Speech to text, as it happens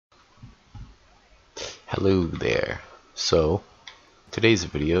Hello there. So, today's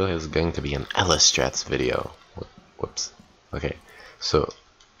video is going to be an Strats video. Whoops. Okay, so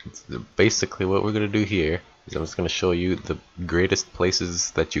basically what we're going to do here is I'm just going to show you the greatest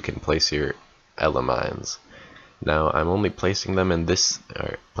places that you can place your mines. Now, I'm only placing them in this,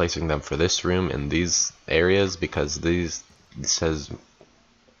 or placing them for this room in these areas because this has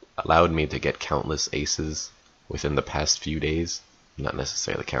allowed me to get countless aces within the past few days. Not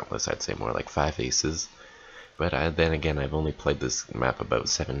necessarily countless, I'd say more like 5 aces. But then again, I've only played this map about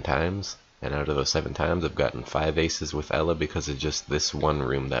 7 times, and out of those 7 times I've gotten 5 aces with Ella because of just this one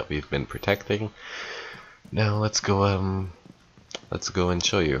room that we've been protecting. Now let's go and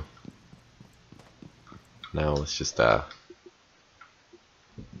show you. Now let's just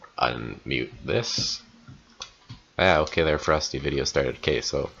unmute this. Okay, there, Frosty video started. Okay,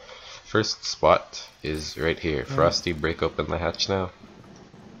 so first spot is right here. Frosty, break open the hatch now.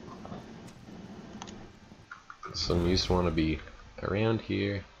 So you just want to be around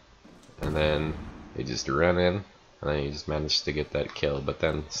here, and then you just run in, and then you just manage to get that kill. But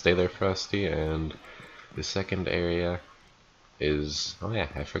then stay there, Frosty, and the second area is, oh yeah,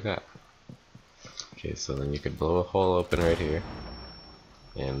 I forgot. Okay, so then you could blow a hole open right here,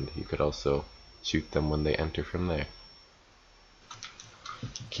 and you could also shoot them when they enter from there.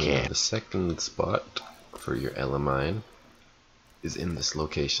 Okay, the second spot for your mine is in this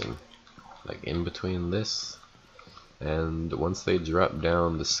location, like in between this. And once they drop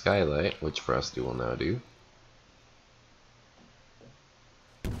down the skylight, which Frosty will now do,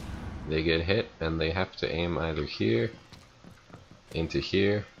 they get hit and they have to aim either here, into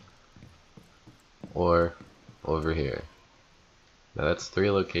here, or over here. Now that's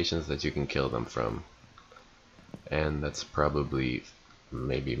 3 locations that you can kill them from, and that's probably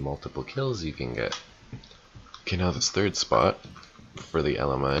maybe multiple kills you can get. Okay, now this third spot for the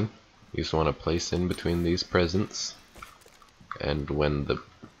mine, you just want to place in between these presents. And when the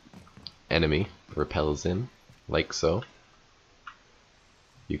enemy repels in, like so,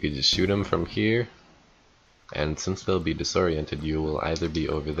 you could just shoot them from here, and since they'll be disoriented, you will either be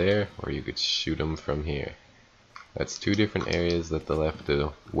over there, or you could shoot them from here. That's 2 different areas that they'll have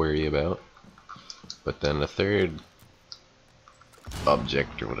to worry about. But then a third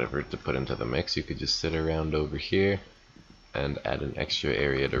object or whatever to put into the mix, you could just sit around over here and add an extra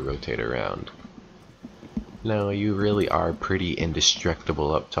area to rotate around. Now, you really are pretty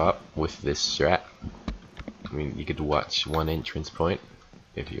indestructible up top with this strat. I mean, you could watch 1 entrance point.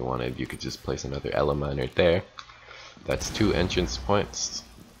 If you wanted, you could just place another mine right there. That's 2 entrance points.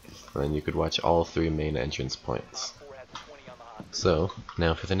 And then you could watch all 3 main entrance points. So,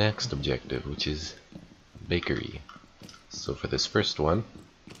 now for the next objective, which is Bakery. So for this first one,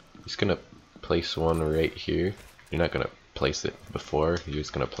 I'm just gonna place one right here. You're not gonna place it before, you're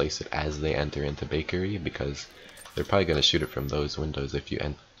just going to place it as they enter into Bakery, because they're probably going to shoot it from those windows if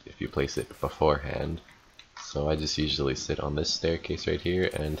you place it beforehand. So I just usually sit on this staircase right here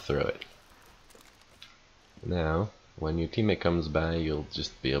and throw it. Now when your teammate comes by, you'll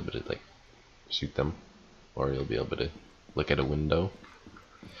just be able to like shoot them, or you'll be able to look at a window.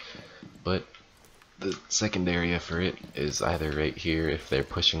 But the second area for it is either right here if they're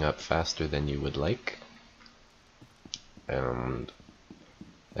pushing up faster than you would like. And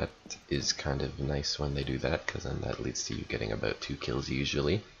that is kind of nice when they do that, because then that leads to you getting about 2 kills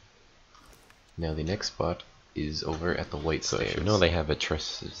usually. Now the next spot is over at the white stairs. If you know they have a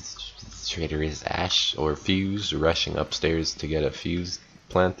traitorous ash or fuse rushing upstairs to get a fuse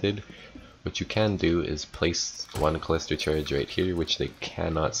planted, what you can do is place 1 cluster charge right here, which they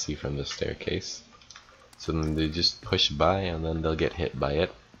cannot see from the staircase. So then they just push by and then they'll get hit by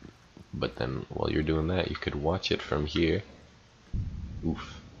it. But then while you're doing that, you could watch it from here.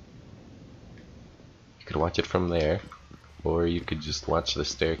 Oof. You could watch it from there, or you could just watch the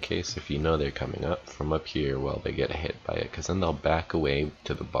staircase if you know they're coming up from up here while they get hit by it, because then they'll back away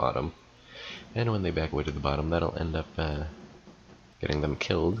to the bottom. And when they back away to the bottom, that'll end up getting them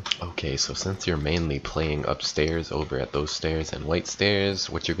killed. Okay, so since you're mainly playing upstairs over at those stairs and white stairs,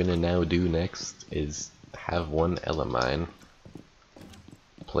 what you're gonna now do next is have 1 mine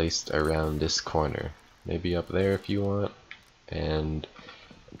placed around this corner, maybe up there if you want, and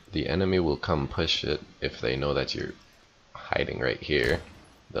the enemy will come push it if they know that you're hiding right here.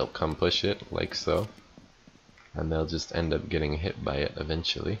 They'll come push it like so, and they'll just end up getting hit by it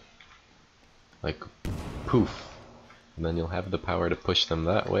eventually, like poof. And then you'll have the power to push them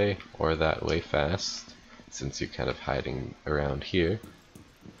that way or that way fast, since you're kind of hiding around here.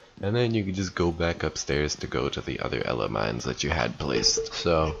 And then you can just go back upstairs to go to the other mines that you had placed.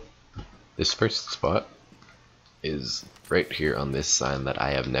 So this first spot is right here on this sign that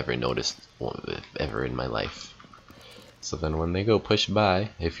I have never noticed ever in my life. So then when they go push by,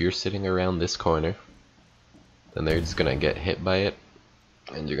 if you're sitting around this corner, then they're just gonna get hit by it,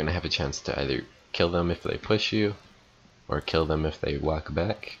 and you're gonna have a chance to either kill them if they push you, or kill them if they walk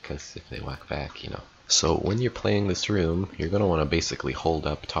back, because if they walk back, you know. So when you're playing this room, you're gonna want to basically hold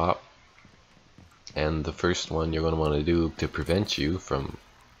up top, and the first one you're gonna want to do to prevent you from,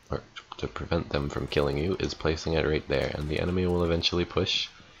 or to prevent them from killing you, is placing it right there, and the enemy will eventually push.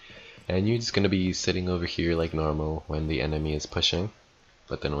 And you're just going to be sitting over here like normal when the enemy is pushing,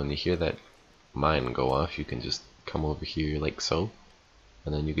 but then when you hear that mine go off, you can just come over here like so,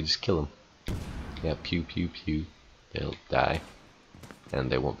 and then you can just kill them. Yeah, pew pew pew, they'll die, and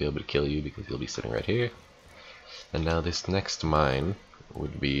they won't be able to kill you because you'll be sitting right here. And now this next mine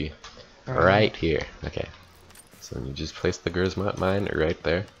would be right here. Okay, so you just place the Gersmot mine right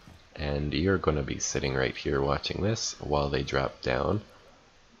there, and you're going to be sitting right here watching this while they drop down.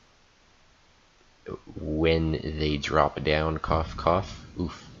 When they drop down, cough cough.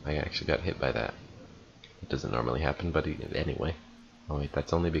 Oof, I actually got hit by that. It doesn't normally happen, but anyway. Oh wait,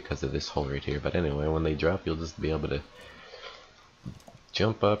 that's only because of this hole right here. But anyway, when they drop, you'll just be able to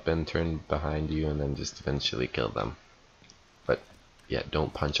jump up and turn behind you and then just eventually kill them. But yeah,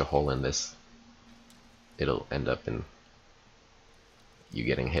 don't punch a hole in this. It'll end up in you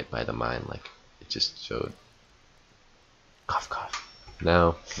getting hit by the mine like it just showed. Cough cough.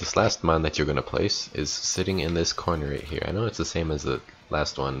 Now, this last mine that you're going to place is sitting in this corner right here. I know it's the same as the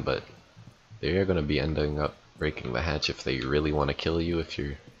last one, but they're going to be ending up breaking the hatch if they really want to kill you, if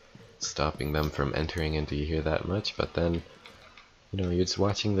you're stopping them from entering into here that much. But then, you know, you're just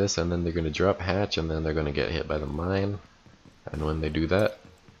watching this, and then they're going to drop hatch, and then they're going to get hit by the mine. And when they do that,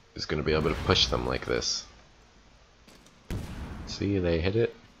 it's going to be able to push them like this. See, they hit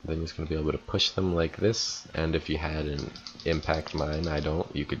it. Then you're just going to be able to push them like this, and if you had an impact mine, I don't,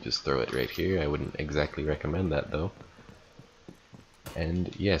 you could just throw it right here. I wouldn't exactly recommend that though.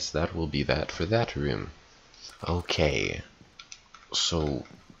 And yes, that will be that for that room. Okay, so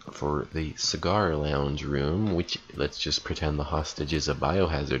for the cigar lounge room, which let's just pretend the hostage is a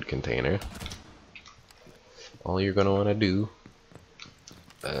biohazard container, all you're going to want to do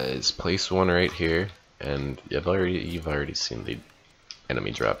is place one right here, and you've already seen the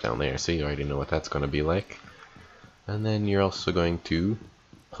enemy drop down there, so you already know what that's going to be like. And then you're also going to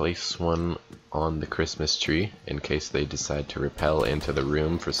place one on the Christmas tree in case they decide to repel into the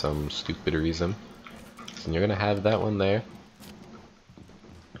room for some stupid reason. So you're going to have that one there.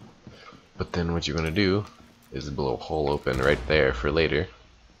 But then what you're going to do is blow a hole open right there for later.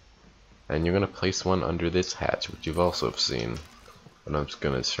 And you're going to place one under this hatch, which you've also seen. And I'm just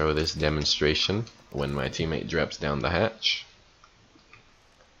going to show this demonstration when my teammate drops down the hatch.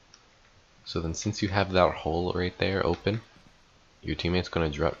 So then since you have that hole right there open, your teammate's gonna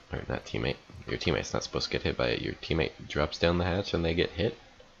drop, or not teammate, your teammate's not supposed to get hit by it, your teammate drops down the hatch and they get hit.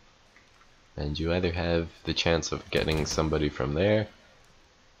 And you either have the chance of getting somebody from there,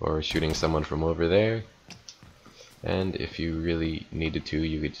 or shooting someone from over there. And if you really needed to,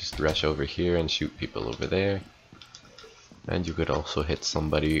 you could just rush over here and shoot people over there. And you could also hit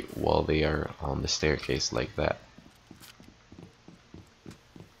somebody while they are on the staircase like that.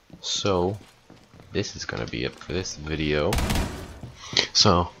 So, this is gonna be it for this video.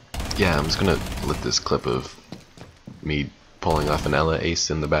 So, yeah, I'm just gonna let this clip of me pulling off an Ella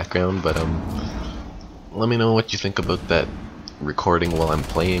ace in the background, but let me know what you think about that recording while I'm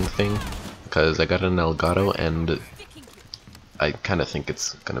playing thing, because I got an Elgato and I kinda think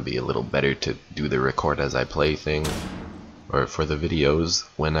it's gonna be a little better to do the record as I play thing, or for the videos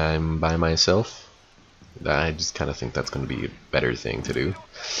when I'm by myself. I just kind of think that's going to be a better thing to do.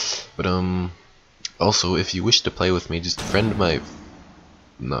 But also, if you wish to play with me, just friend my,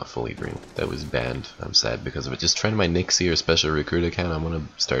 not fully green, that was banned, I'm sad because of it, just friend my Nyxsi or special recruit account. I'm going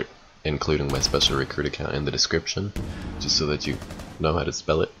to start including my special recruit account in the description, just so that you know how to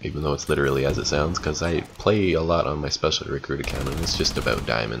spell it, even though it's literally as it sounds, because I play a lot on my special recruit account and it's just about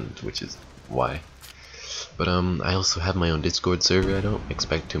diamond, which is why. But I also have my own Discord server. I don't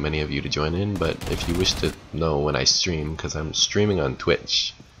expect too many of you to join in, but if you wish to know when I stream, because I'm streaming on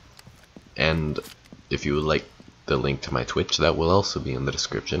Twitch, and if you would like the link to my Twitch, that will also be in the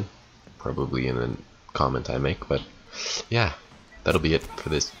description, probably in a comment I make. But yeah, that'll be it for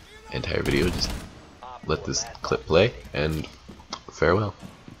this entire video. Just let this clip play, and farewell.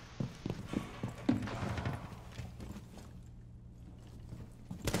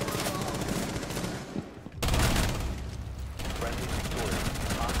 Friendly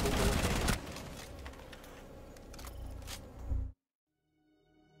victorious. Hostile